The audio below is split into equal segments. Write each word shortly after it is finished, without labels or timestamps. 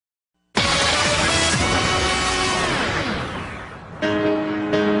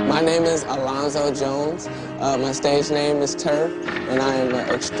My name is Alonzo Jones. My stage name is Turf, and I am an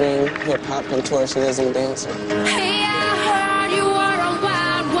extreme hip-hop contortionism dancer. Hey, I heard you are a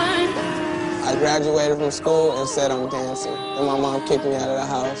wild one. I graduated from school and said I'm dancing, and my mom kicked me out of the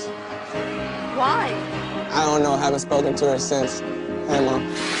house. Why? I don't know, I haven't spoken to her since. Hey,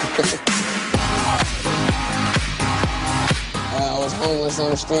 Mom. I was homeless on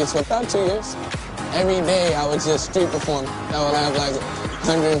the streets for about 2 years. Every day I would just street perform. I would have like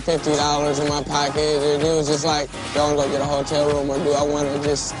 $150 in my pocket, and it was just like, do I want to go get a hotel room, or do I want to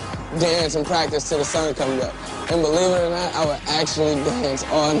just dance and practice till the sun comes up? And believe it or not, I would actually dance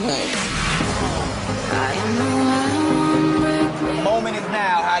all night. The moment is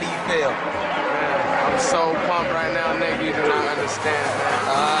now. How do you feel? I'm so pumped right now, nigga, you do not understand.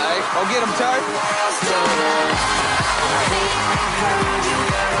 All right, go get him, Turf.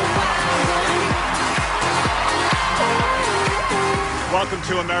 Welcome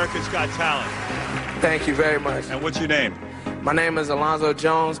to America's Got Talent. Thank you very much. And what's your name? My name is Alonzo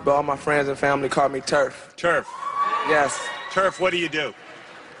Jones, but all my friends and family call me Turf. Turf. Yes. Turf, what do you do?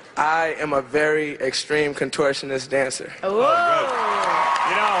 I am a very extreme contortionist dancer. Oh, good.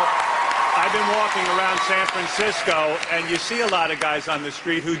 You know, I've been walking around San Francisco, and you see a lot of guys on the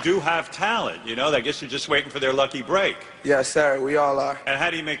street who do have talent. You know, I guess they're just waiting for their lucky break. Yes, sir, we all are. And how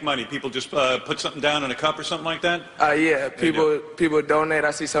do you make money? People just put something down in a cup or something like that? Yeah, people donate.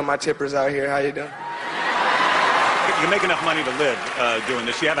 I see some of my tippers out here. How you doing? You make enough money to live doing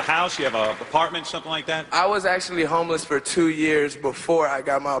this. You have a house, you have an apartment, something like that? I was actually homeless for 2 years before I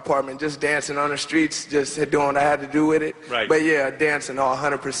got my apartment, just dancing on the streets, just doing what I had to do with it. Right. But yeah, dancing all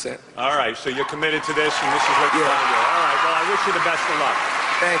 100%. All right, so you're committed to this, and this is what you want to do. All right, well, I wish you the best of luck.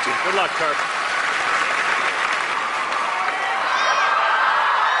 Thank you. Good luck, Turf.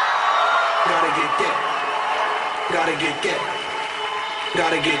 Gotta get get. Gotta get get.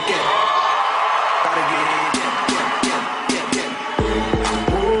 Gotta get get. Gotta get get.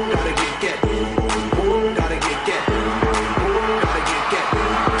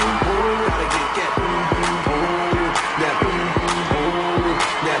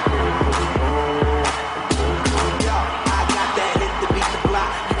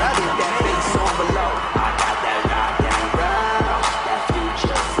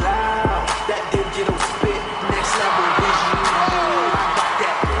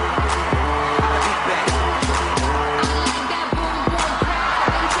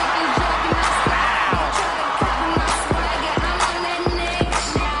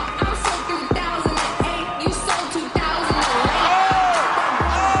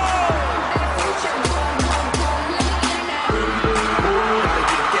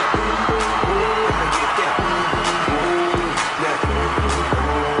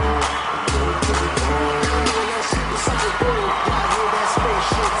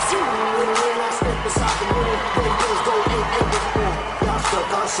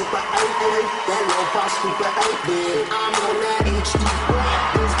 I'm on that HD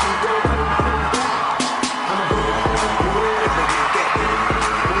black. Let's keep going.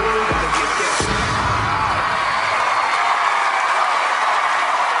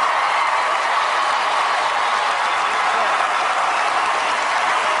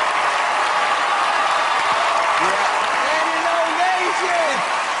 Nation!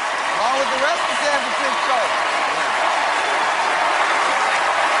 Along with the rest of San Francisco.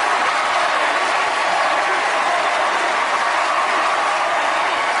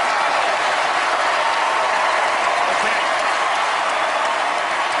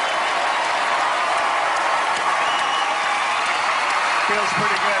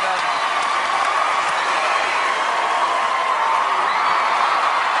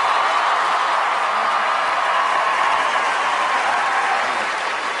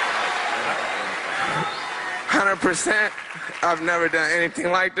 100%. I've never done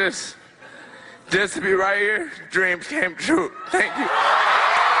anything like this. Just to be right here, dreams came true. Thank you.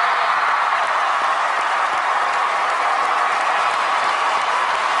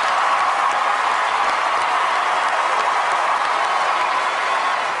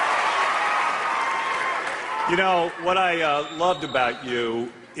 You know, what I loved about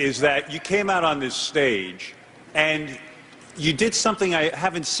you is that you came out on this stage and you did something I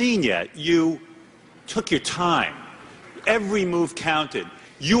haven't seen yet. You took your time. Every move counted.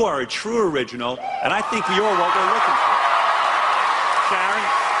 You are a true original, and I think you're what we're looking for. Sharon?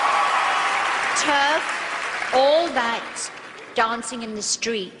 Turf, all that dancing in the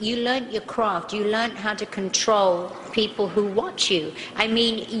street, you learnt your craft, you learnt how to control people who watch you. I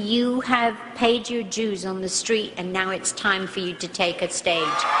mean, you have paid your dues on the street, and now it's time for you to take a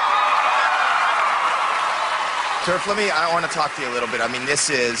stage. Turf, I want to talk to you a little bit. I mean, this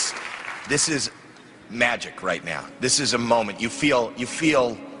is magic right now. This is a moment. You feel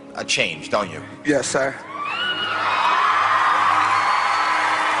a change, don't you? Yes, sir.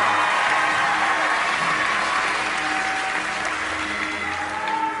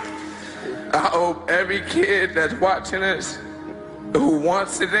 I hope every kid that's watching us who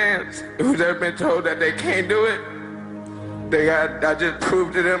wants to dance, who's ever been told that they can't do it, I just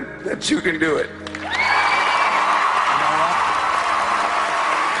proved to them that you can do it.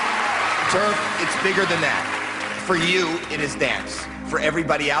 Turf, it's bigger than that. For you, it is dance. For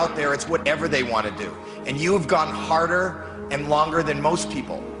everybody out there, it's whatever they want to do. And you have gone harder and longer than most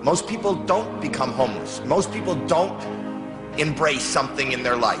people. Most people don't become homeless. Most people don't embrace something in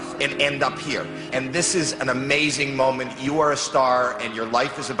their life and end up here. And this is an amazing moment. You are a star, and your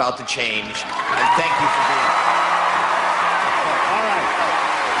life is about to change. And thank you for being here. All right.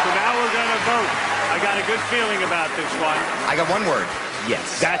 So now we're going to vote. I got a good feeling about this one. I got one word.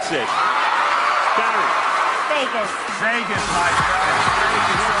 Yes. That's it. Barry. Vegas. Vegas, my friend. Thank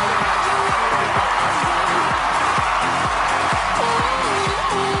you so much.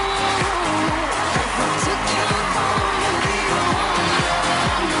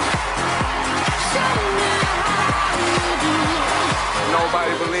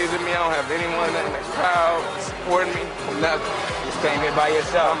 Nobody believes in me. I don't have anyone in the crowd supporting me. Nothing. You came here by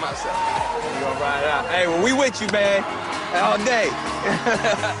yourself. By myself. You gonna ride it out. Hey, well, we with you, man. All day.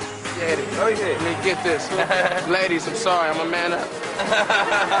 Yeah, oh yeah. Let me get this. Ladies, I'm sorry. I'm a man up.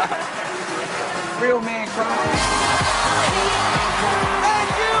 Real man cry. Thank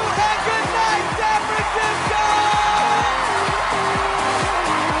you, and good night, San Francisco!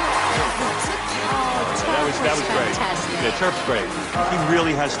 That was great. Fantastic. Yeah, Turf's great. He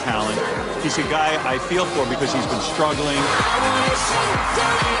really has talent. He's a guy I feel for because he's been struggling.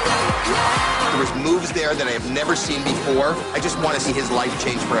 There was moves there that I have never seen before. I just want to see his life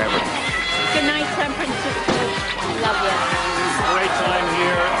change forever. Good night, San Francisco. Love you. Great time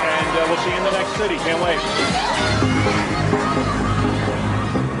here, and we'll see you in the next city. Can't wait.